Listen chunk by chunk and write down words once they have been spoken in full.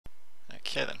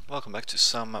Welcome back to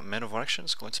some Men of War action.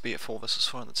 It's going to be a 4 vs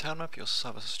 4 on the town map,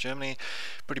 USA versus Germany.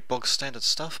 Pretty bog standard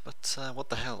stuff, but what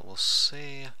the hell, we'll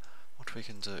see what we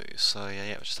can do. So yeah,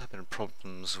 we're just having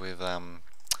problems with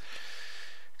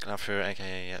Glafir,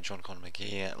 aka John Con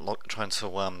McGee, trying to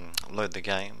load the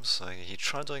game. So he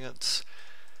tried doing it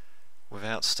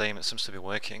without Steam. It seems to be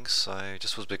working, so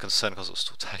just was a bit concerned because it was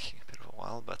still taking a bit of a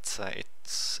while, but it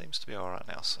seems to be alright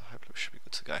now, so hopefully we should be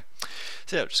good to go.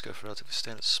 So yeah, we'll just go for a relatively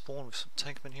standard spawn with some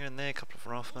tankmen here and there, a couple of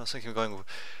riflemen. I was thinking of going with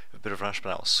a bit of rush, but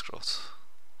I was screwed.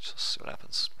 Just see what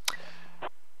happens.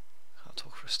 I'll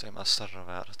talk for a Steam, I started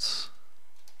about it.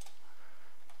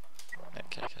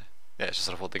 Okay. Yeah, it's just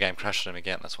that I thought the game crashed on him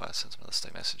again, that's why I sent him another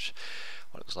Steam message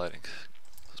while it was loading.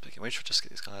 Speaking of which, we'll just get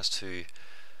these guys to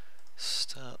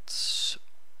start.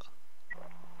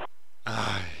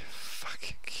 Are you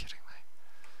fucking kidding me?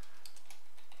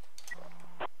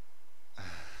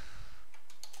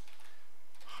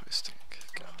 Hosting,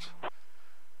 God.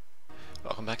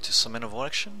 Welcome back to some Men of War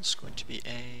action. It's going to be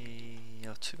a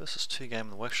 2 vs 2 game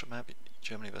in the workshop map.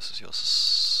 Germany versus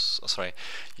USA,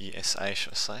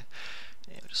 should I say.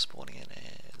 Yeah, we're just spawning in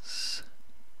as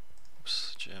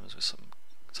Germans with some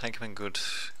tankmen good.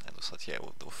 It looks like, yeah,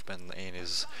 the Wolfman Ian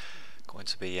is going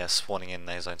to be spawning in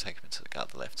their own tankmen to guard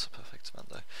the left, so perfect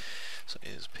Mando. So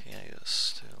is PA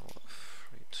still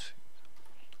free to...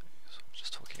 So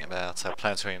just talking about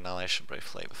planetary annihilation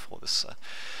briefly before this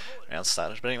round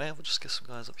started. But anyway, we'll just get some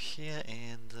guys up here,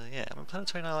 and yeah, I mean,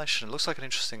 planetary annihilation, it looks like an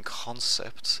interesting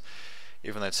concept,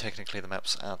 even though technically the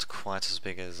maps aren't quite as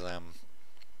big as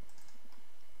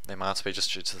they might be,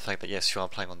 just due to the fact that yes, you are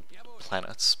playing on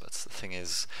planets, but the thing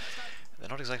is, they're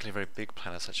not exactly very big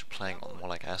planets that you're playing on, more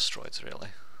like asteroids really.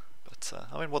 But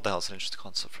I mean, what the hell, it's an interesting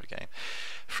concept for a game.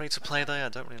 Free to play though, I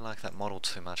don't really like that model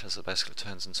too much, as it basically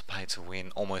turns into pay to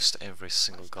win almost every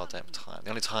single goddamn time. The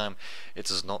only time it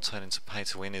does not turn into pay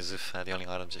to win is if the only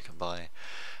items you can buy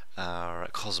are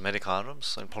cosmetic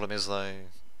items. The problem is though,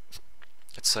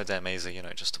 it's so damn easy, you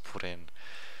know, just to put in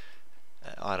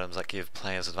items that give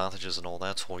players advantages and all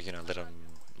that, or you know, let them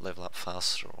level up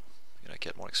faster, or you know,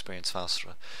 get more experience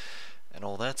faster and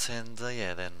all that. And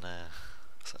yeah, then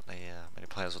certainly many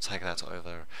players will take that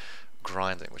over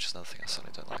grinding, which is another thing I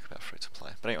certainly don't like about free to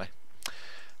play. But anyway,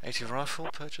 80 rifle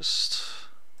purchased.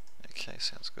 Okay,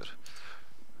 sounds good.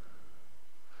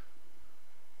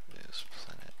 There's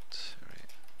planetary.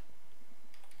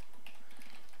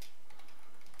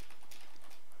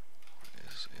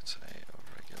 It's a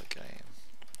regular game.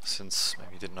 Since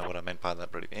maybe you didn't know what I meant by that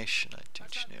abbreviation, I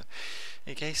teach you.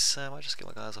 In case, I might just get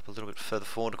my guys up a little bit further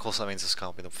forward. Of course, that means this guy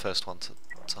will be the first one to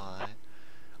die.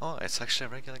 Oh, it's actually a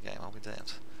regular game, I'll be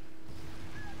damned.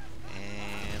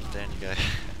 And down you go.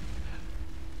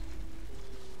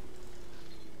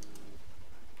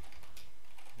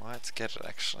 Might get it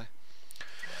actually.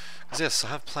 Because yes, I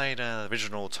have played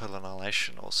original Total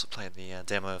Annihilation, also played the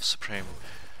demo of Supreme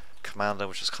Commander,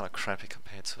 which is kind of crappy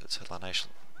compared to Total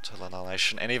Annihilation,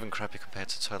 and even crappy compared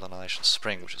to Total Annihilation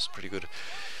Spring, which is a pretty good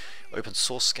open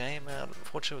source game.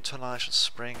 Unfortunately with Total Annihilation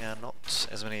Spring, not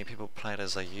as many people played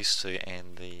as they used to,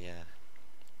 and the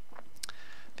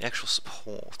actual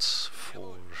support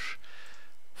for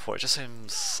it just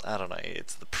seems, I don't know,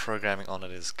 the programming on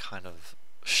it is kind of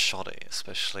shoddy,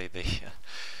 especially the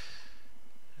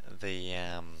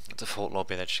default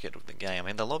lobby that you get with the game. I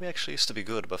mean, the lobby actually used to be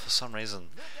good, but for some reason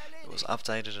it was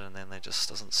updated and then it just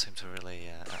doesn't seem to really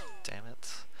damn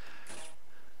it.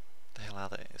 The hell are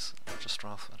these? Just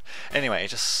riflemen. Anyway, it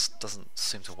just doesn't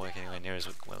seem to work anywhere near as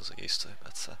well as it used to.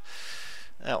 But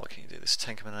what can you do? This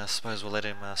tankman, I suppose we'll let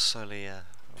him slowly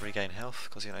regain health,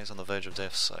 because you know he's on the verge of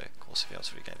death. So of course, if he wants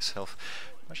to regain his health,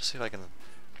 I'll just see if I can.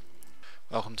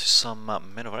 Welcome to some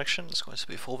Men of War action. It's going to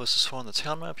be 4 vs 4 on the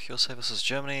town map. USA versus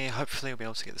Germany. Hopefully, we'll be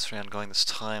able to get this round going this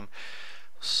time.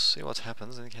 We'll see what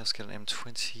happens. I think he has to get an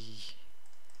M20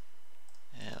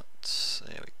 out.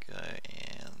 There we go.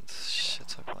 And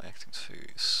shit, I'm acting too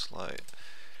slow.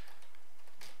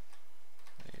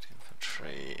 Need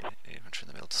infantry in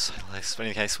the middle to say the least. But in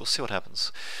any case, we'll see what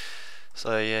happens.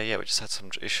 So yeah, we just had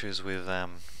some issues with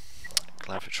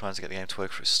Glad for trying to get the game to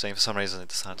work for Steam. For some reason, it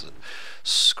decided to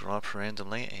screw up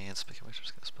randomly. And speaking of which, I'm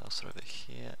just going to pass it over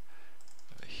here,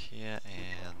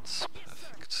 and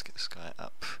perfect. Just get this guy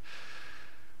up.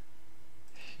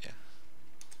 Here.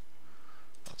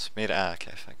 That's mid.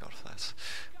 Okay, thank God for that.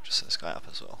 Just set this guy up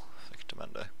as well. Thank you,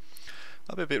 Demando.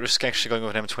 I'll be a bit risky actually going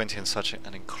with an M20 in such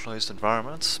an enclosed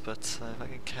environment, but if I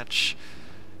can catch.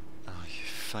 Oh, you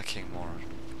fucking moron.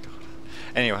 God.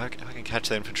 Anyway, if I can catch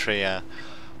the infantry.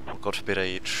 Or God forbid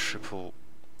a triple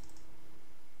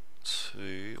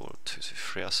 2 or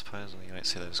 223, I suppose. You don't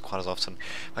see those quite as often.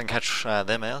 If I can catch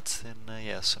them out, then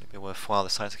yeah, it's certainly be worthwhile. They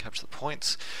decided to capture the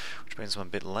point, which means I'm a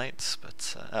bit late.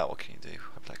 But what can you do?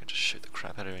 Hopefully I can just shoot the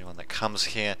crap out of anyone that comes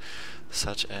here,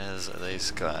 such as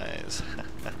these guys.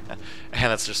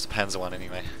 And it's just the Panzer one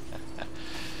anyway.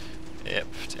 Yep,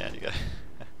 down you go.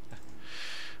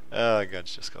 Oh god,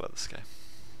 just got out of this game.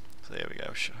 So there we go.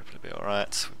 We should hopefully be all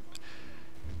right.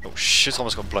 Oh shit,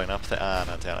 almost got blown up there. Ah,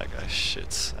 no, down I go.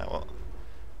 Shit. Oh well.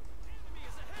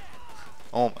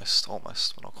 Almost,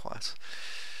 but not quite.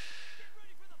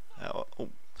 Oh, well. Oh,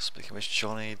 speaking of which,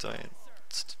 Johnny, don't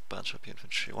bunch up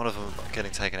infantry. One of them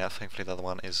getting taken out, thankfully the other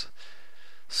one is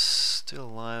still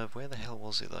alive. Where the hell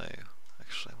was he though?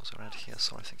 Actually, was he around here?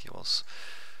 So I think he was.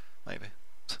 Maybe.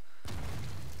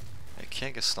 Okay,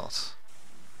 I guess not.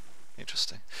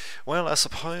 Interesting. Well, I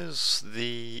suppose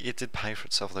it did pay for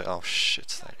itself though. Oh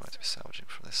shit, they're going to be salvaging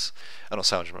from this. Not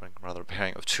salvaging, rather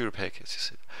repairing of 2 repair kits, you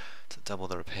see, to double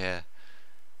the repair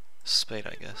speed,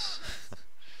 I guess.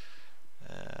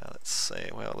 Let's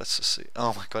see, well, let's just see.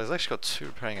 Oh my god, he's actually got 2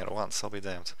 repairing at once, I'll be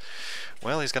damned.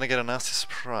 Well, he's going to get a nasty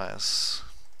surprise.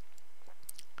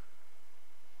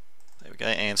 There we go,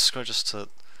 and screw, just to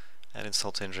add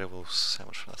insult to injury, we'll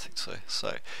sandwich for nothing too.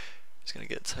 So, he's going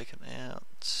to get taken out.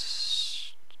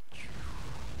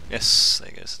 Yes,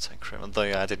 there goes the tank crewman. Though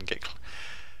I didn't get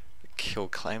kill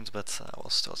claimed, but well,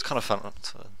 still, it's kind of fun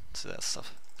to do that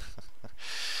stuff.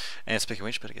 And speaking of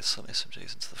which, better get some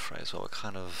SMGs into the fray as well. We're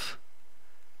kind of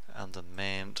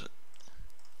undermanned, a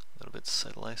little bit to say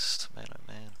the least. Man, oh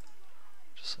man.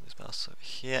 Just send these bastards over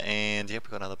here, and yep,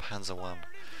 we got another Panzer one.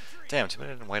 Damn, too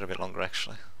bad I didn't wait a bit longer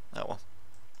actually. Oh well.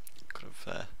 Could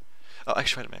have. Oh,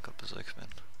 actually, wait a minute, I got Bazooka Man.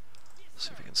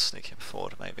 See if we can sneak him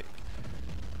forward, maybe.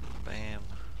 Bam.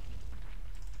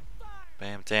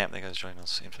 Bam. Damn, there goes joining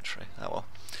us infantry. Oh well.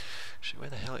 Actually, where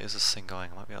the hell is this thing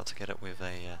going? I might be able to get it with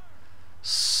a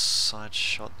side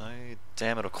shot. No,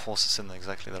 damn it, of course it's in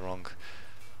exactly the wrong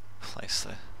place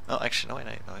there. Oh, actually, no, wait,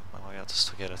 no, I might be able to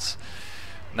still get it.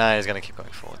 No, he's going to keep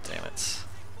going forward, damn it.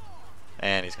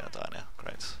 And he's going to die now.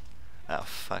 Great. Oh,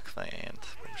 fuck the end.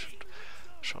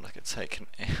 Trying to get taken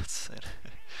out.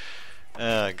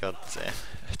 Oh god damn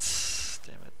it.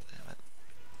 Damn it.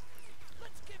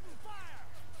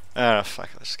 Oh fuck,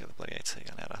 let's just get the bloody AT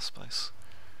gun out, I suppose.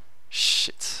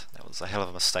 Shit, that was a hell of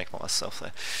a mistake by myself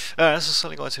there. This is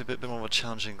certainly going to be a bit more of a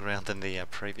challenging round than the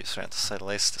previous round, to say the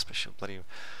least, especially with bloody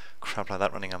crap like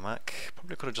that running amok.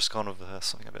 Probably could have just gone with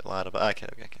something a bit lighter, but okay,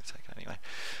 we can take it anyway.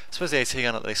 I suppose the AT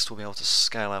gun at least will be able to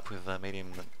scale up with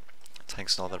medium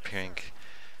tanks and all that appearing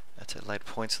at a late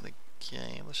point in the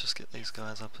game. Let's just get these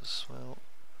guys up as well.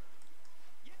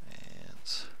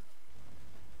 And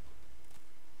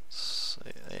see,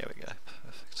 there we go,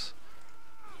 perfect.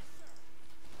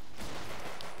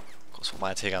 Of course, while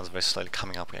my AT guns are very slowly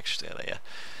coming up, we actually there, yeah.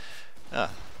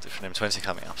 Ah, different M20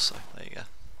 coming up, so there you go.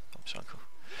 Bob's your uncle.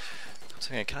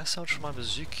 So, can I salvage from my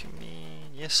bazooka?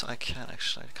 Yes, I can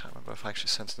actually. I can't remember if I actually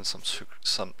sent in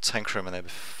some tank crewmen there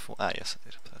before. Ah, yes, I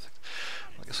did. Perfect.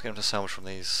 Well, I guess we'll get him to salvage from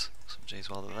these SMGs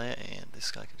while they're there, and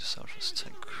this guy can just salvage from his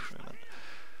tank crewman.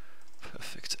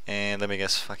 Perfect. And let me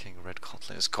guess, fucking Red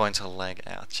Kotler is going to lag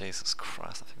out. Jesus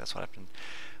Christ, I think that's what happened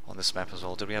on this map as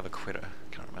well. Did we have a quitter?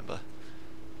 Can't remember.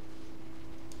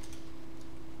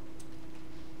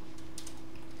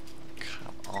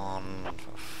 Come on,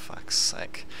 for fuck's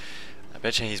sake. I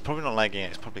bet you he's probably not lagging out,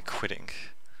 he's probably quitting.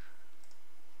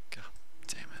 God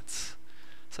damn it.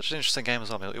 Such an interesting game as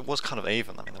well. I mean, it was kind of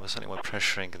even. I mean, there was certainly one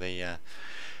pressuring the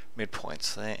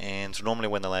midpoints there, and normally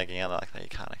when they're lagging out like that, you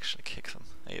can't actually kick them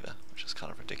either, which is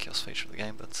kind of a ridiculous feature of the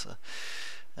game, but oh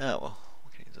well,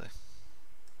 what can you do?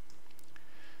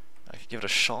 I could give it a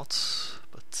shot,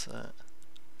 but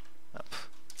up.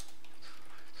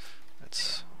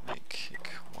 Let's make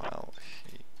kick while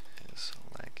he is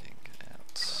lagging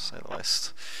out, say the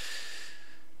least.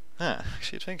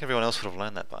 Actually you'd think everyone else would have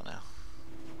learned that by now.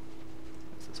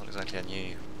 It's not exactly a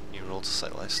new rule, to say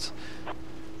the least.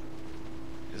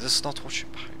 Is this not what you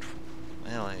paid for?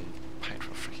 Well, I paid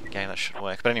for a freaking game, that should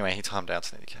work. But anyway, he timed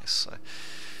out in any case, so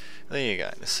there you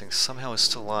go. This thing somehow is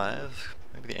still alive.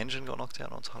 Maybe the engine got knocked out,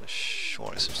 I'm not entirely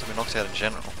sure. It seems to be knocked out in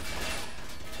general.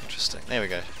 Interesting. There we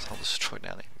go. It's all destroyed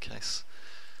now in any case.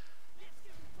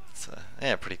 It's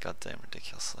yeah, pretty goddamn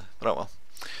ridiculous though. But oh well.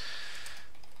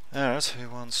 Alright, who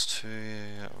wants to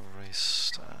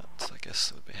restart? I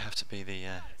guess it would have to be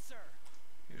the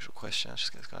usual question. Let's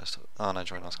just get these guys to. Oh no,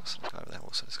 join us. This guy over there,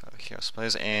 also this guy over here, I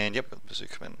suppose. And yep, got the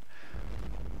bazooka man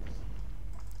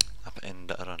up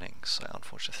and running. So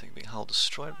unfortunately, I think being hull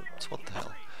destroyed. But what the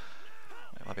hell?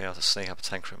 I might be able to sneak up a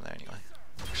tank room there anyway.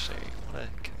 Actually,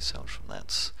 what can you salvage from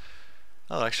that?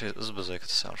 Oh, actually, there's a bazooka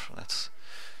to sound from that.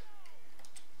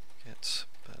 Get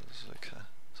bazooka.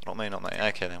 So not me, not me.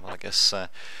 Okay then, well I guess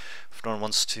if no one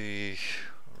wants to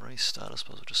restart, I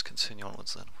suppose we'll just continue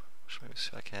onwards then. Maybe see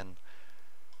if I can...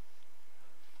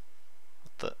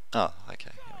 Oh,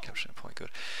 okay, yeah, we're capturing a point, good.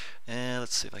 And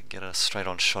let's see if I can get a straight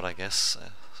on shot, I guess. So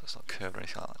it's not curved or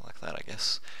anything like that, I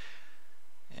guess.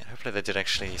 And hopefully they did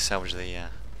actually salvage the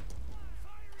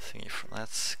thingy from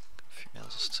that. A few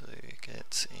miles to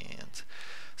get, and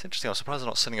it's interesting, I'm surprised they're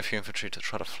not sending a few infantry to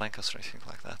try to flank us or anything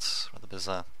like that. It's rather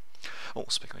bizarre. Oh,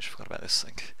 speaking of which, I forgot about this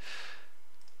thing.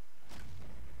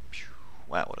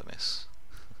 Wow, what a miss.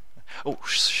 Oh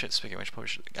shit, speaking of which, probably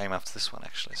should aim after this one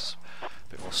actually. It's a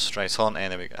bit more straight on,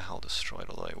 and there we go, hull destroyed,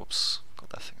 although, whoops, got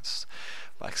that thing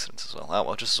by accident as well. Oh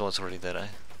well, just as well it's already dead, eh?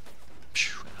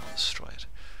 And hull destroyed.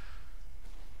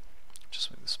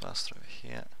 Just move this master over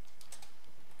here.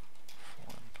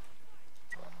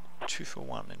 2 for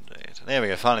 1 indeed. There we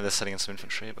go, finally they're setting in some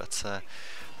infantry, but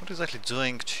not exactly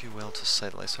doing too well to say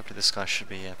the least. Hopefully this guy should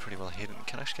be pretty well hidden.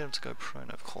 Can I actually get him to go prone?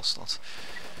 No, of course not.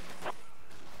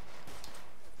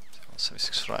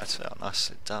 76 right, oh,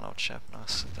 nicely done old chap,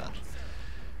 nicely done.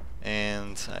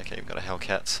 And, okay, we've got a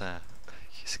Hellcat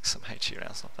using some HE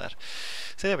rounds, not bad.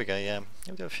 So there we go, yeah,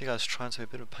 we've got a few guys trying to be a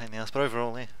bit of a pain in the ass, but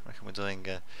overall, yeah, I reckon we're doing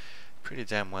pretty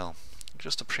damn well.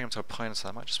 Just to preempt our opponents, I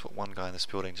might just put one guy in this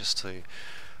building just to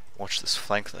watch this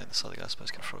flank there. This other guy's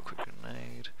supposed to throw a quick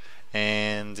grenade.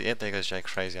 And, yeah, there goes Jay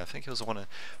Crazy. I think he was one of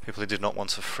the people who did not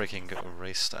want to freaking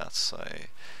restart, so...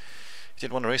 He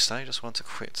didn't want to restart, he just wanted to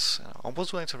quit. I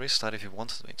was willing to restart if he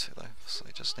wanted me to though, so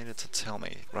he just needed to tell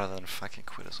me rather than fucking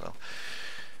quit as well.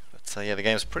 But yeah, the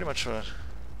game's pretty much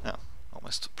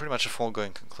almost pretty much a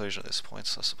foregone conclusion at this point,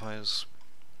 so I suppose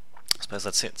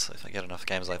that's it. So if I get enough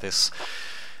games like this,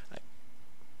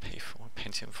 P4,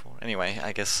 Pentium 4, anyway,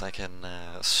 I guess I can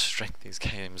string these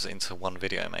games into one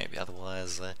video maybe,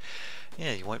 otherwise,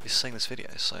 yeah, you won't be seeing this video.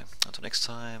 So until next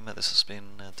time, this has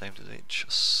been Dame to Each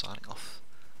signing off.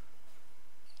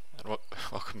 And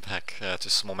welcome back to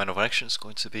Small Man of Action. It's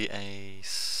going to be a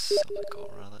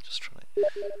goal rather, just trying to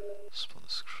spell the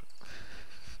script.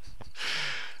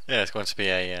 Yeah, it's going to be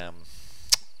a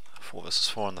 4 versus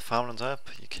 4 on the Farmland app,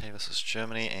 UK versus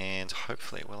Germany, and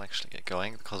hopefully it will actually get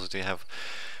going because we do have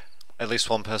at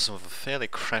least one person with a fairly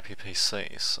crappy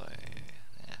PC, so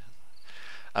yeah.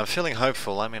 I'm feeling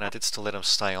hopeful. I mean, I did still let him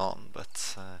stay on,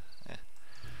 but yeah.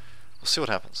 We'll see what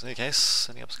happens. In any case,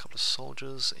 sending up a couple of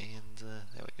soldiers, and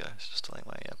there we go. It's just delaying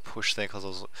my push there because I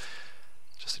was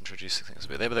just introducing things a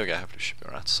bit there, but there we go. Hopefully it should be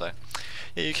alright. So,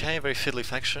 yeah, UK, very fiddly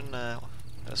faction.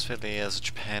 As fiddly as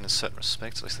Japan in certain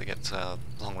respects. At least they get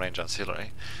long-range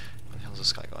artillery. Where the hell is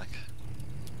this guy going?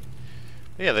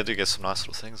 But yeah, they do get some nice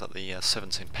little things like the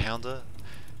 17-pounder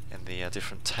and the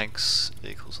different tanks,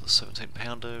 vehicles of the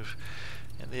 17-pounder,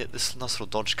 and this nice little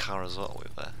Dodge car as well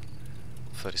with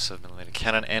 37mm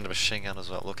cannon and a machine gun as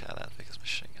well. Look at that, because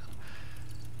machine gun.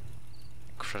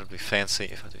 Incredibly fancy,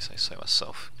 if I do say so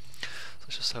myself. So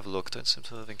let's just have a look. Don't seem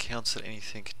to have encountered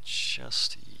anything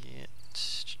just yet.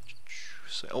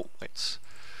 So, oh, wait.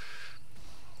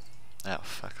 Oh,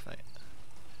 fuck, mate.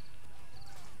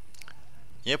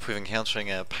 Yep, we're encountering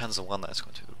a Panzer 1. That's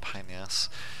going to be a pain in the ass.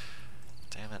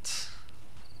 Damn it.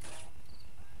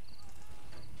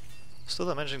 Still,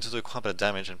 they're managing to do quite a bit of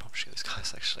damage, and probably these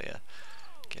guys actually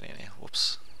get in here.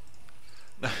 Whoops.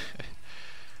 No.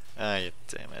 Ah, yeah,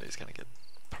 damn it. He's going to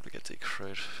probably get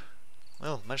decrewed.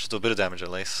 Well, managed to do a bit of damage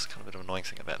at least. Kind of a bit of an annoying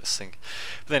thing about this thing.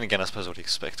 But then again, I suppose what do you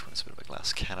expect when it's a bit of a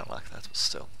glass cannon like that, but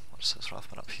still. I'll just set this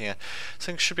rifleman up here. This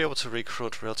thing should be able to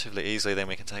recruit relatively easily, then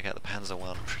we can take out the Panzer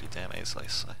 1 pretty damn easily,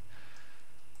 so...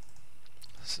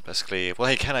 This is basically... Well,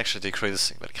 he can actually decrew this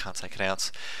thing, but he can't take it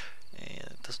out. And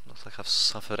it doesn't look like I've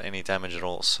suffered any damage at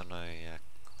all, so no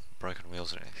broken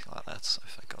wheels or anything like that, so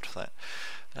thank God for that.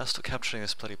 Now still capturing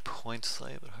this bloody point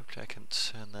there, but hopefully I can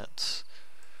turn that...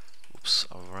 Oops,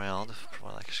 around,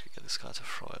 provided I actually get this guy to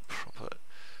throw it proper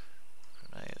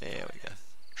grenade. There we go.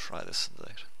 Try this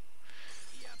indeed.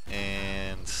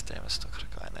 And damn, I still got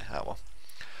a guy in there. Oh well.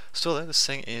 Still though, this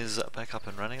thing is back up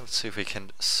and running. Let's see if we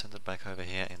can send it back over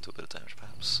here and do a bit of damage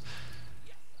perhaps.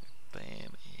 Bam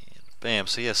and bam.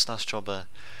 So yes, nice job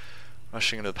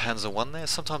rushing into the Panzer 1 there.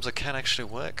 Sometimes it can actually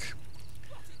work.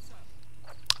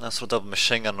 Nice little double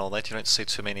machine gun and all that. You don't see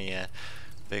too many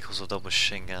vehicles with double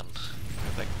machine gun.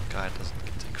 That guy doesn't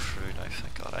get decrewed, no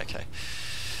thank God, okay.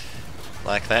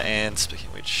 Like that, and speaking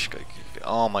of which, go.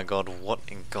 Oh my God, what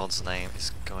in God's name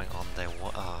is going on there?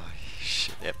 What? Oh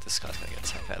shit, yep, this guy's gonna get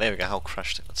taken out. There we go, Hull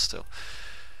crushed him, but still.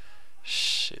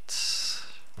 Shit.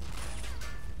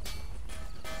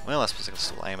 Well, I suppose I can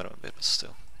still aim at him a bit, but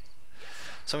still.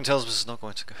 Something tells me this is not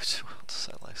going to go too well, to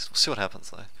say the least. We'll see what happens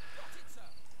though.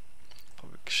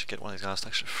 Probably should get one of these guys to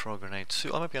actually throw a grenade too.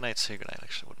 Oh, maybe an AT grenade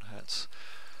actually wouldn't hurt.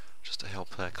 Just to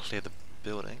help clear the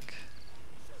building.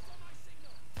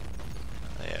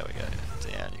 There we go.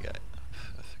 Down you go.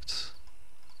 Perfect.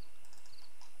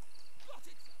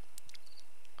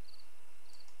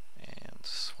 And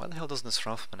why the hell doesn't this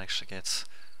rifleman actually get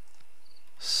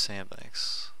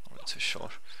sandbags? I'm not too sure.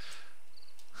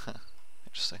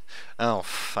 Interesting. Oh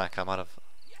fuck, I might have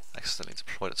accidentally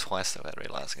deployed it twice without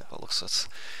realising it, but looks it's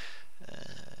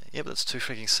yeah, but that's 2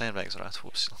 freaking sandbags, right?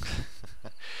 Whoops.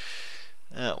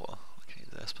 Oh well, okay,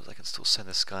 I suppose I can still send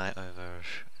this guy over.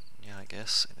 Yeah, I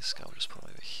guess. And this guy will just put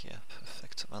over here.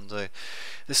 Perfect. Undo.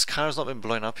 This car has not been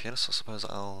blown up yet, so I suppose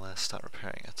I'll start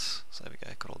repairing it. So there we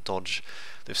go. Good old dodge.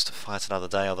 Lives to fight another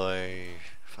day, although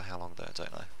for how long though, I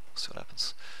don't know. We'll see what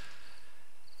happens.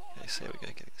 Okay, so there we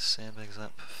go. Getting the sandbags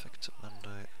up. Perfect.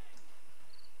 Undo.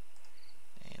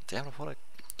 And damn it, what I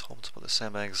told him to put the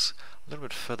sandbags a little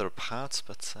bit further apart,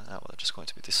 but well, they're just going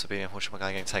to be disobedient. Which my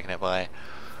guy getting taken out by a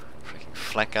freaking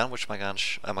flat gun, which my guy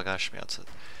should be able to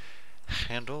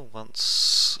handle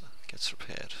once it gets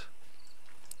repaired.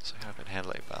 So hurry up and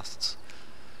handle it, you bastards.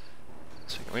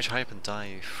 Speaking of which, hurry up and die,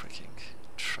 you freaking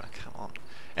truck, come on.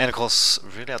 And of course,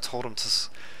 really I told him to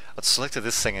I'd selected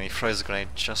this thing and he throws a grenade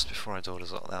just before I do it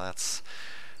as well. Now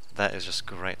that is just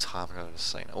great timing. I was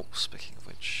saying, oh, speaking of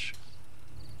which,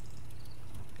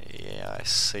 yeah, I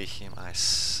see him.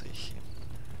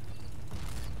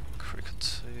 Crew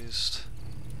contused.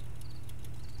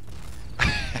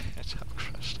 Jump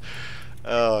crushed.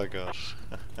 Oh gosh.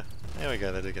 There we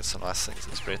go, they do get some nice things,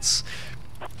 these Brits.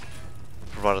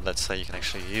 Provided that say you can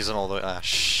actually use them, although ah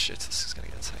shit, this is gonna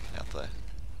get taken out there.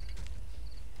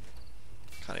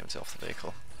 Can't even tell off the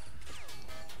vehicle.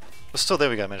 But still, there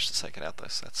we go, managed to take it out though,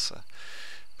 so that's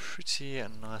pretty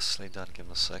nicely done given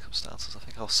the circumstances. I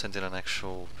think I'll send in an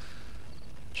actual...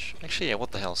 Actually, yeah,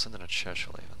 what the hell, send in a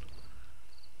Churchill even.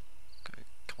 Okay,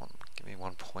 come on, give me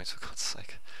 1 point for God's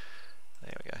sake.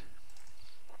 There we go.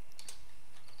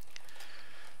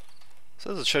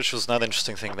 So the Churchill's another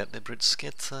interesting thing about the Brits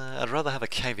get. I'd rather have a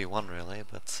KV-1 really,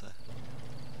 but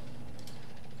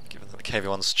given that the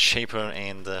KV-1's cheaper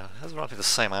and has roughly the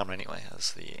same armor anyway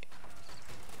as the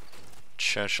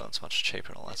Churchill, it's much cheaper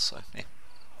and all that, so yeah.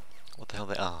 What the hell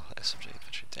they are? SMG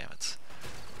infantry, damn it.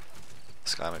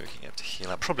 This guy maybe we can get to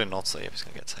heal up. Probably not, so if he's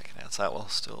gonna get taken out. So well,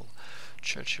 still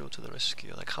Churchill to the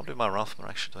rescue. I can't believe my riflemen are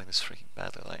actually doing this freaking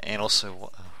badly. Like, and also,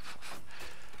 what? Oh, for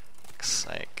fuck's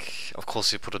sake! Of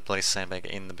course, you put a bloody sandbag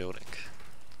in the building.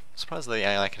 I'm surprised the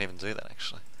AI can even do that.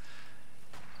 Actually,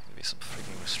 maybe some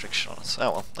freaking restriction on it.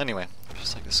 Oh well. Anyway,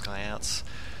 just take this guy out.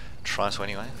 Try to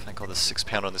anyway. Thank God the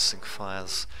 6-pounder on this thing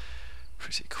fires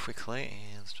pretty quickly,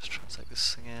 and just try to take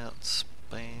this thing out.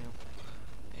 Bam.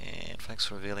 And thanks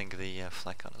for revealing the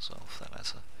flat gun as well, for that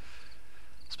matter.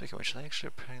 Speaking of which, are they actually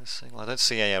repairing this thing? Well, I don't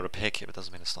see a repair kit, but it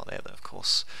doesn't mean it's not there though, of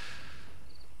course.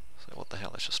 So what the hell,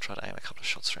 let's just try to aim a couple of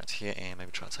shots around here and maybe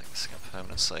try to take this thing out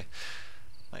permanently.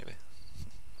 Maybe.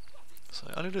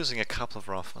 So only losing a couple of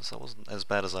riflemen, so that wasn't as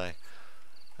bad as I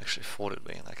actually thought it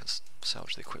would be, and I can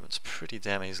salvage the equipment pretty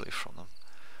damn easily from them.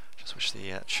 Just wish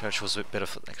the church was a bit better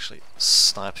for actually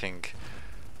sniping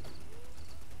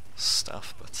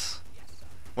stuff, but...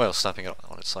 Well, sniping it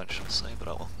on its own, should I say, but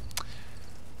oh well.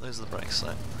 Those are the breaks,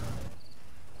 though.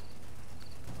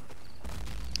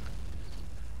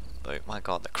 Though, my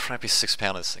god, the crappy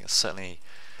 6-pounder thing is certainly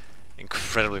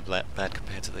incredibly bad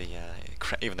compared to the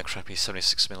even the crappy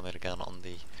 76mm gun on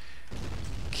the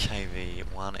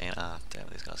KV-1, and damn,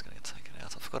 these guys are going to get taken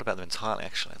out. I forgot about them entirely,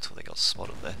 actually, until they got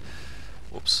spotted there.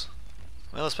 Whoops.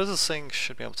 Well, I suppose this thing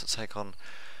should be able to take on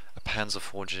a Panzer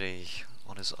 4G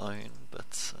on his own,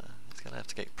 but he's going to have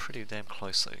to get pretty damn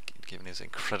close, though, given his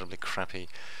incredibly crappy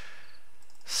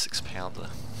 6-pounder.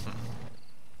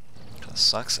 Kinda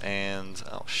sucks, and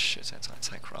oh shit,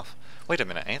 anti-tank rifle. Wait a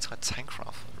minute, anti-tank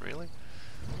rifle? Really?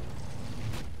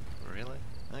 Really?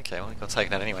 Okay, well, he got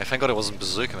taken out anyway. Thank God it wasn't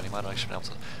bazooka, and he might have actually been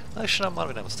able to... Actually, I might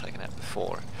have been able to take it out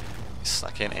before. He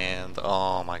snuck in, and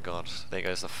oh my god, there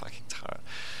goes the fucking turret.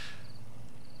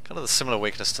 Kind of the similar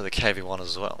weakness to the KV-1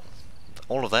 as well.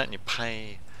 All of that, and you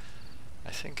pay,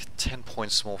 I think, 10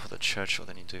 points more for the Churchill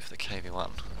than you do for the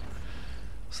KV-1.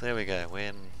 So there we go,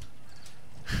 when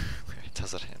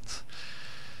does it end?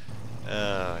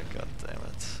 Oh, god damn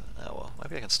it. Oh well,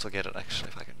 maybe I can still get it actually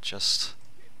if I can just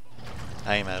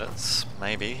aim at it.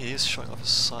 Maybe. He is showing off his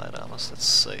side armor, so let's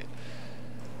see.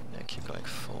 Yeah, keep going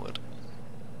forward.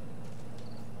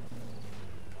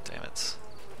 Damn it.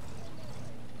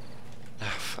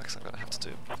 Ah, fuck, I'm gonna have to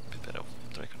do a bit better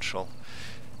direct control.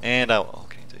 And oh, well,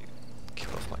 okay, do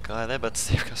kill off my guy there, but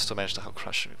there we go, still managed to help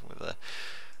crush him with a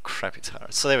crappy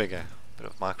turret. So there we go, bit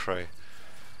of micro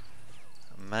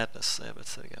madness there, but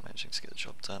there we go, managing to get the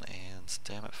job done, and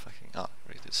damn it, fucking, oh,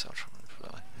 really did sound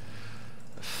really.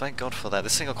 Thank God for that.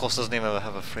 This thing of course doesn't even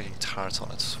have a freaking turret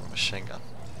on it, or a machine gun.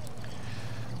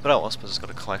 But oh, I suppose it's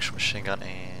got a coaxial machine gun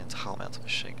and hull mounted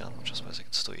machine gun, which I suppose I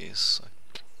can still use, so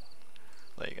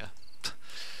there you go.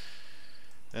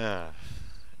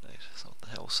 So what the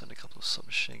hell, we'll send a couple of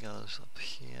submachine gunners up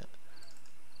here.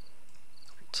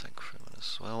 Tank crewman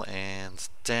as well, and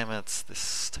damn it,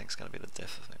 this tank's gonna be the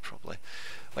death of me probably.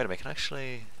 Wait a minute,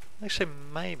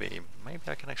 maybe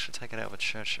I can actually take it out of a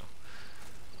Churchill.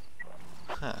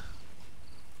 Huh.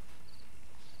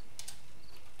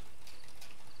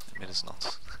 It is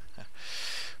not.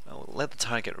 Well, we'll let the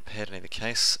turret get repaired in either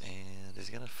case, and is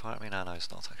he gonna fire at me? No,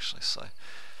 he's not actually, so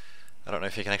I don't know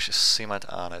if he can actually see my...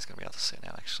 oh no, he's gonna be able to see it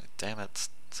now actually. Damn it,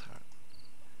 turret.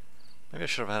 Maybe I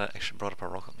should have actually brought up a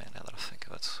rocket man now that I think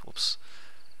of it. Whoops.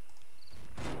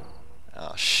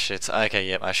 Oh shit. Okay,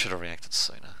 yep, I should have reacted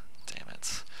sooner. Damn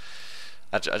it.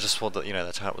 I just thought that, you know,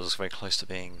 the turret was very close to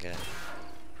being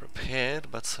repaired,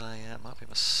 but yeah, it might be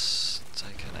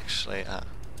mistaken actually. Ah.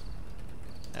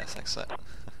 Yeah, thanks for that.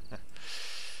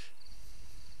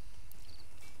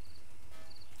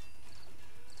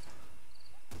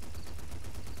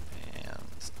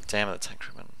 And damn it, the tank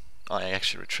crewman. Oh, I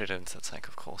actually retreated into the tank,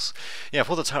 of course. Yeah, I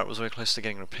thought the turret was very close to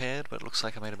getting repaired, but it looks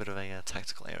like I made a bit of a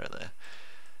tactical error there.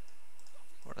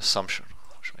 Or an assumption,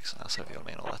 which makes sense. I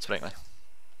mean all that, but anyway.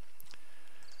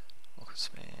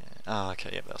 Oh,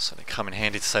 okay, yeah, that'll certainly come in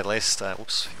handy to say the least.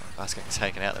 Whoops, I was getting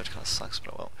taken out there, which kind of sucks,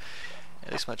 but well.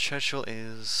 At least my Churchill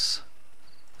is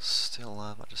still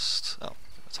alive. I just... oh, I'll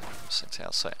take it from 6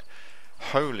 out, so...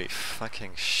 holy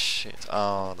fucking shit.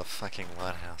 Oh, the fucking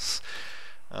lighthouse.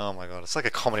 Oh my god, it's like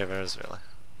a comedy of errors, really.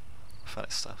 Funny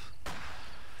stuff.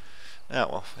 Yeah,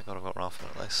 well, thank god I've got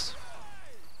rifleman at least.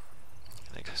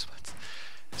 There goes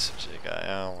my SMG guy.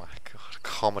 Oh my god,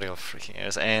 comedy of freaking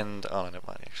errors. And, oh no, never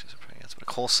mind, he actually is repairing it. But of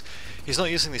course, he's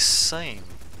not using the same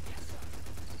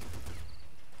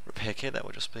repair kit. That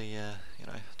would just be, you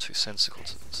know, too sensical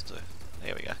to do.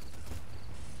 There we go.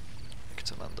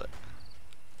 It's a Monday.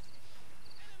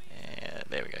 Yeah,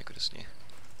 there we go, good as new.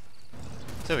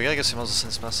 There we go, I guess we might as well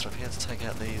send this master up here to take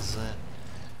out these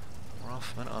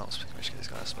riflemen. Oh, speaking of which, get these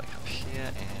guys back up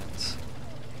here and...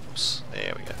 oops,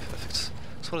 there we go, perfect.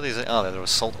 So what are these? Oh, they're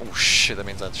assault. Oh shit, that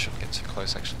means I shouldn't get too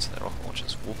close actually to their rocket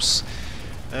launchers. Whoops.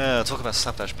 Talk about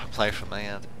slapdash play from me.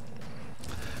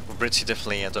 Well, Brits, you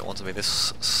definitely don't want to be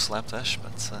this slapdash,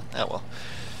 but oh well.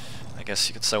 I guess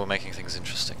you could say we're making things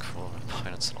interesting for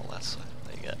opponents and all that, so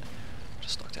there you go.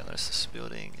 Just knock down the rest of this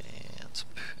building and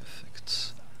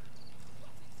perfect.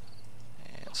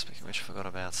 And speaking of which, I forgot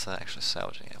about actually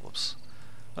salvaging it. Whoops.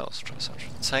 Well, let's try to salvage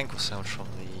from the tank, we'll salvage from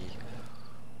the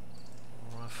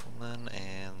rifleman,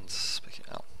 and speaking...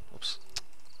 oh, whoops.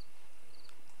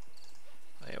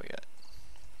 There we go.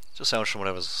 Just salvage from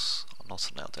whatever's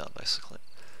not nailed down, basically.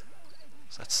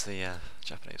 So that's the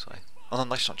Japanese way. Oh,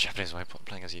 no, it's not Japanese way, I'm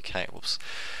playing as UK, whoops.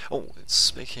 Oh,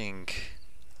 speaking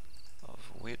of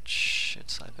which,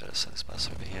 I better send this bus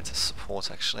over here to support,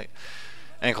 actually.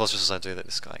 And of course, just as I do that,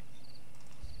 this guy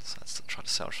decides to try to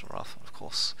salvage the rifle, of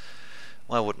course.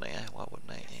 Why wouldn't he, eh? Why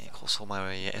wouldn't he? Yeah, of course, all my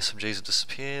SMGs have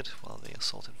disappeared, while the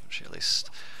assault infantry at least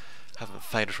haven't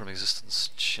faded from existence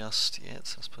just yet.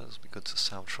 So I suppose it'd be good to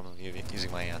salvage from them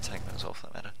using my tankman as well, for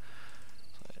that matter.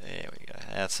 So, there we go.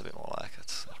 That's a bit more like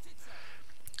it.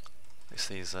 At least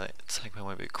these tankmen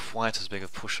won't be quite as big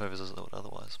of pushovers as they would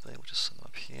otherwise be. We'll just send them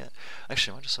up here.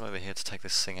 Actually, I might just send them over here to take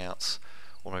this thing out,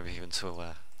 or maybe even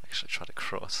to actually try to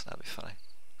crew it. That'd be funny.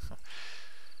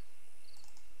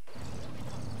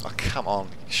 Oh, come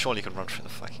on. Surely you can run through the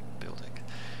fucking building.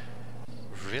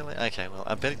 Really? Okay, well,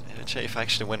 I bet if I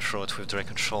actually went through it with direct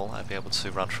control, I'd be able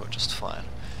to run through it just fine.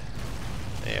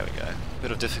 There we go.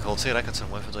 Bit of difficulty, that could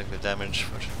turn worth for doing the damage.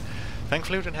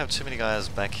 Thankfully we didn't have too many guys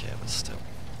back here, but still.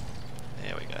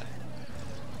 There we go.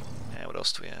 Yeah, what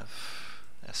else do we have?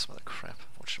 Yeah, some other crap.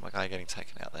 Watching my guy getting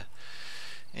taken out there.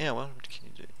 Yeah, well, what can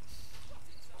you do?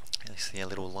 At least the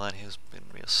little line here has been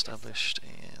re-established,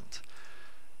 and...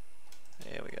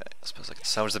 there we go. I suppose I can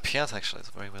salvage the Piat actually, it's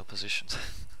very well positioned.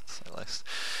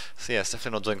 So yeah, it's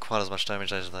definitely not doing quite as much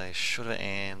damage as they should have,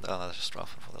 and oh no, that's just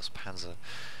rough for those Panzer,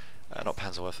 not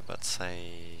Panzerwerfer, but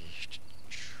say,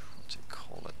 what do you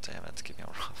call it? Damn it, give me a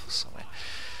rifle somewhere.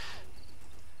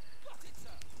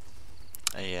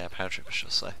 A paratrooper,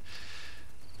 should say.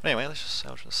 But anyway, let's just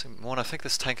salvage this thing more. And I think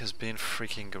this tank has been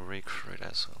freaking recruited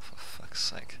as well, for fuck's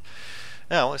sake.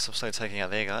 Yeah, well, at least I'm slowly taking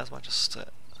out there, guys. Might just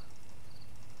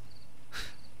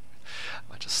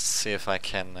see if I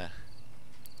can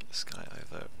get this guy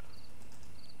over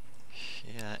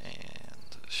here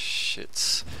and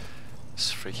shit.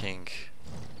 This freaking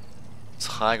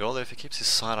Tiger, although if he keeps his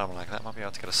sidearm like that, might be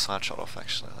able to get a side shot off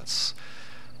actually. Let's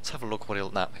have a look what he'll...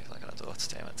 Nah, he's not gonna do it,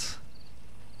 damn it.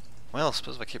 Well, I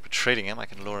suppose if I keep retreating him, I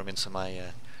can lure him into my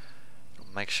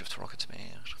makeshift rocket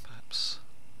man, perhaps.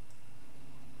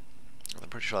 I'm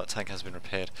pretty sure that tank has been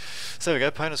repaired. So there we go,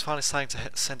 opponent's finally starting to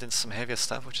send in some heavier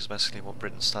stuff, which is basically what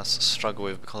Britain starts to struggle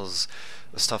with, because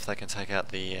the stuff they can take out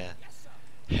the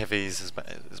heavies is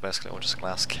basically all just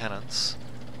glass cannons.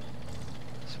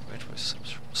 So we'll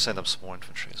send up some more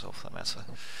infantry as well for that matter.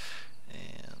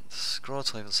 And Scroll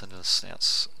will even send in a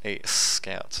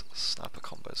scout sniper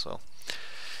combo as well.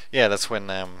 Yeah, that's when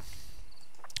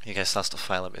you guys starts to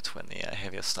fail a bit when the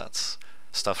heavier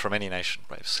stuff from any nation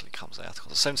basically comes out.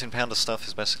 Because the 17-pounder stuff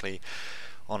is basically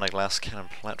on a glass cannon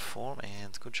platform,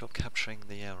 and good job capturing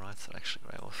the right that actually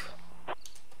ran off.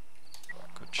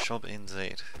 Good job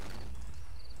indeed.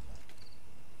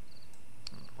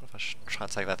 What if I should try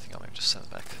and take that thing or maybe just send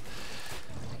it back?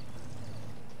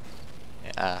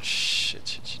 Yeah,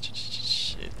 shit.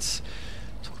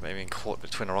 Talk maybe being caught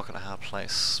between a rock and a hard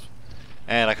place.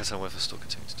 And like I said, Werfer still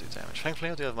continues to do damage.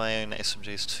 Thankfully I do have my own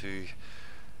SMGs to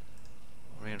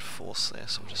reinforce there,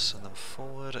 so we'll just send them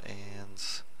forward, and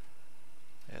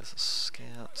there's a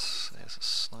scout, there's a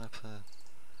sniper.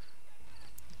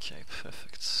 Okay,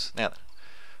 perfect. Now then,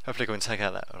 hopefully we can take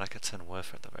out that Racket 10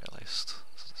 Werfer at the very least.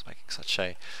 So it's making such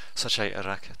a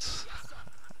racket.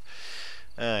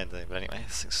 Indeed, but anyway,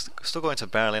 this thing's still going to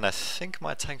barrel in. I think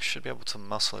my tank should be able to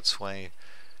muscle its way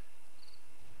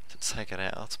to take it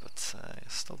out, but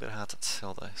it's still a bit hard to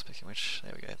tell though. Speaking of which,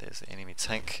 there we go, there's the enemy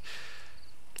tank.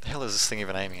 The hell is this thing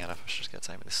even aiming at? If I should just get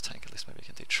to aim at this tank, at least maybe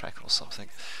you can detrack it or something.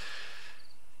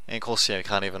 And of course, yeah, you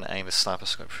can't even aim the sniper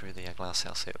scope through the glass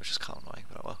house here, which is kind of annoying,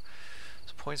 but oh well.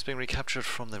 So points being recaptured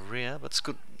from the rear, but it's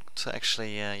good to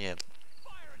actually,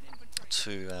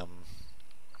 to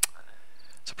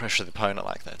pressure the opponent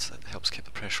like that, so it helps keep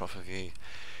the pressure off of you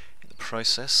in the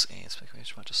process. And speaking of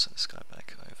which, I might just send this guy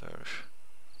back over.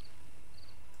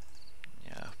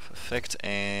 Yeah, perfect.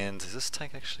 And is this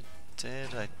tank actually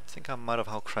dead? I think I might have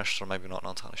hull crashed, or maybe not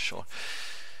entirely sure.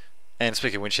 And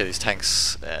speaking of which, yeah, these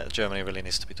tanks, Germany really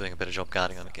needs to be doing a better job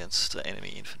guarding them against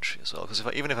enemy infantry as well. Because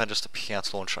even if I had just a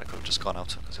Piat launcher, I could have just gone up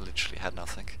to it, because it literally had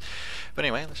nothing. But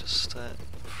anyway, let's just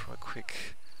for a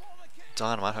quick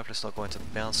dynamite. Hopefully it's not going to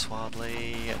bounce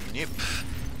wildly. Nope.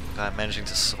 Guy managing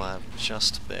to survive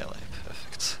just barely.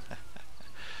 Perfect.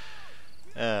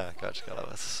 Gotcha,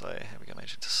 got it. So here we go,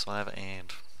 managing to survive,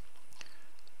 and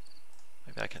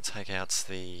maybe I can take out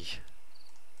the...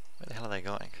 Where the hell are they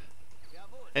going?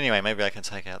 Anyway, maybe I can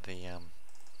take out the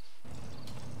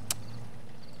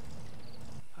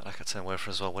I could send Werfer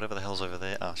as well, whatever the hell's over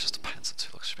there. Oh, it's just a Panzer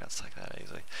II, looks should be able to take that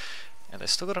easy. And they've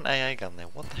still got an AA gun there.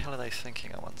 What the hell are they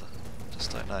thinking, I wonder?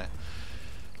 Just don't know.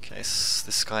 Okay,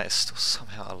 this guy is still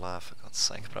somehow alive, for God's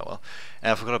sake, but oh well.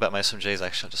 And I forgot about my SMGs,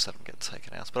 actually, I just let them get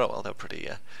taken out. But oh well, they were pretty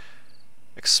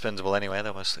expendable anyway, they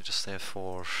were mostly just there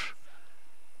for...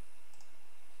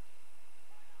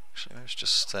 Actually, maybe we should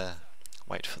just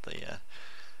wait for the...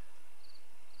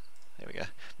 There we go.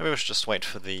 Maybe we should just wait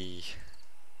for the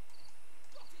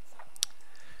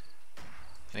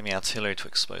enemy artillery to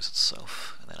expose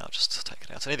itself, and then I'll just take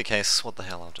it out. In either case, what the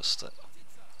hell, I'll just...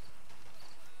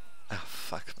 Oh,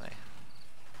 fuck me.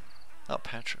 Oh,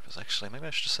 paratroopers, actually. Maybe I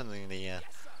should just send in the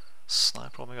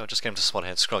sniper, or maybe I'll just get him to spot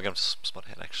ahead. Scroll, get him to spot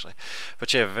ahead, actually.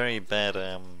 But yeah, very bad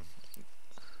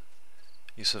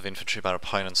use of infantry by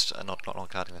opponents, not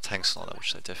guarding the tanks and all that,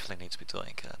 which they definitely need to be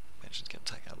doing. Managing to get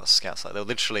them taken out of the scouts. Like, they were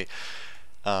literally...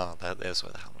 there's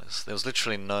where the helmet is. There was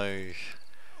literally no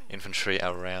infantry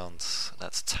around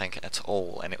that tank at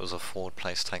all, and it was a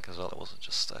forward-placed tank as well. It wasn't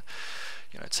just a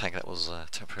tank that was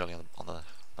temporarily on the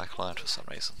back line for some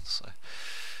reason. So,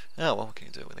 well, what can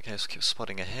you do? In the case, keep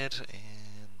spotting ahead,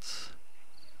 and is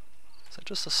that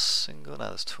just a single? No,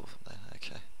 there's two of them there.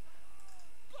 Okay.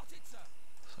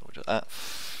 So we'll just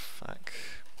fuck.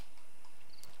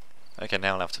 Okay,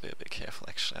 now I'll have to be a bit careful.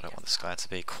 Actually, I don't want this guy to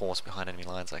be caught behind enemy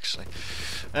lines. Actually,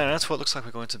 and that's what it looks like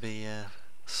we're going to be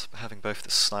having both the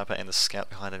sniper and the scout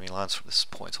behind enemy lines from this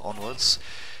point onwards.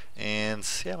 And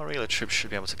yeah, my regular troops should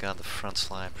be able to guard the front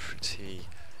line pretty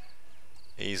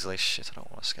easily. Shit, I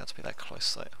don't want a scout to be that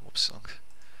close though. Whoops.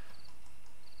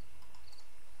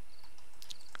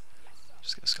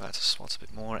 Just get this guy to spot a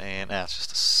bit more, and it's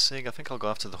just a SIG. I think I'll go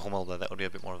after the Hummel though. That would be a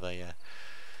bit more of a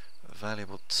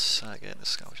valuable target.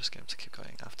 This guy will just get him to keep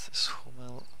going after this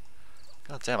Hummel.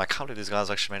 God damn, I can't believe these guys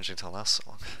are actually managing to last so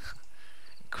long.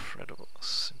 Incredible.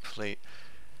 Simply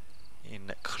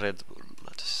Incredible,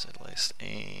 to say the least.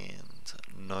 And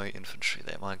no infantry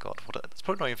there, my god. There's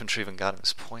probably no infantry even guarding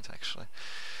this point, actually.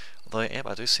 Although, yep,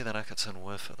 I do see that Akaten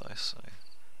Werfer, though, so...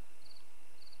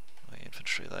 No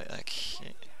infantry, though.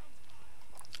 Okay.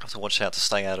 I have to watch out to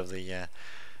stay out of the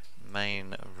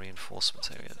main reinforcement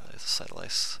area, to say the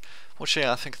least.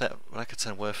 Fortunately, I think that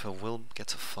Akaten Werfer will get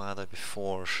to fire, though,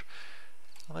 before...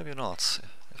 Or maybe not.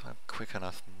 If I'm quick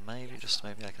enough, maybe, just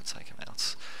maybe I can take him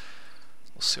out.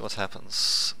 We'll see what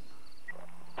happens.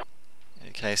 In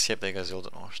any case, yep, there goes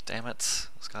Ildenor. Damn it.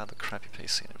 This guy had a crappy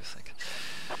PC and everything.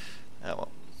 Oh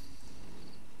well.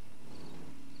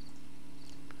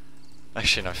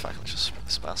 Actually, no, fuck, let's just sprint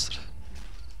this bastard.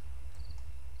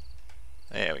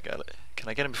 There we go. Can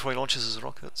I get him before he launches his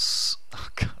rockets? Oh,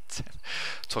 god damn.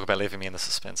 Talk about leaving me in the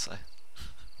suspense, eh?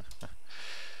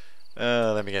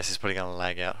 Let me guess, he's probably going to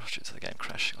lag out due to the game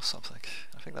crashing or something.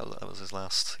 I think that was his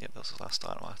last. Yep, that was his last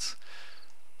dynamite.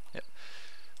 Yep.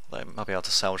 They might be able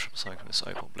to salvage from something from this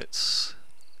Opal Blitz.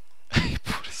 He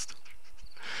put his.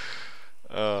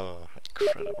 Oh,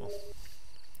 incredible.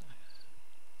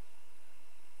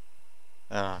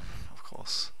 Ah, of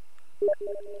course.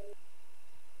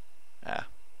 Ah.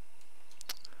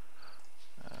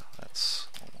 That's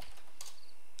normal.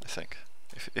 I think.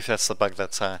 If that's the bug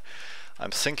that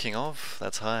I'm thinking of,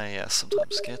 that I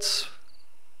sometimes get.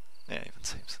 Yeah, even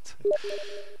seems to.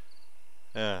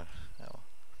 Yeah. Oh.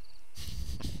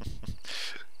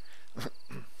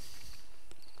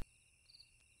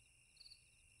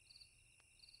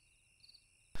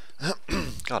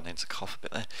 God, needs a cough a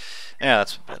bit there. Yeah,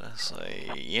 that's better. So,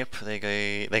 yep, there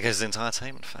goes the entire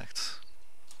team, in fact.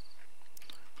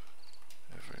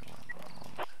 Everyone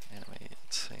on enemy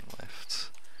team left.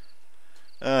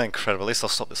 Incredible. At least I'll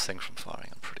stop this thing from firing,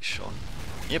 I'm pretty sure.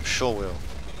 Yep, sure will.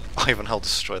 I even I'll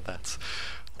destroy that.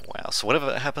 Wow, so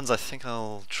whatever happens, I think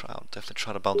I'll definitely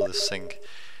try to bundle this thing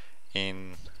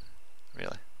in,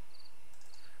 really,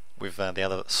 with the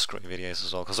other screw videos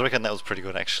as well, because I reckon that was pretty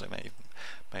good actually,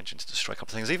 managing to destroy a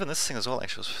couple of things. Even this thing as well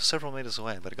actually was several meters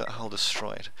away, but it got hull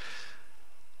destroyed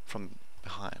from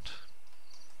behind.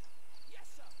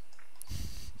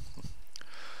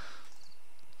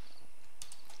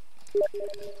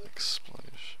 Explosion.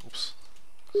 Oops.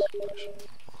 Explosion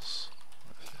loss.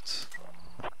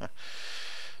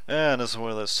 And as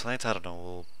well as tonight, I don't know,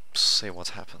 we'll see what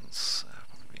happens.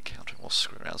 Probably encountering more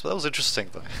screw rounds, but that was interesting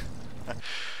though.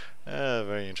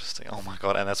 Very interesting. Oh my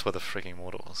god, and that's where the freaking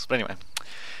mortar was. But anyway,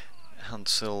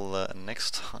 until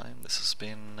next time, this has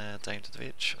been Dave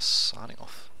Dadovich signing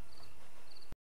off.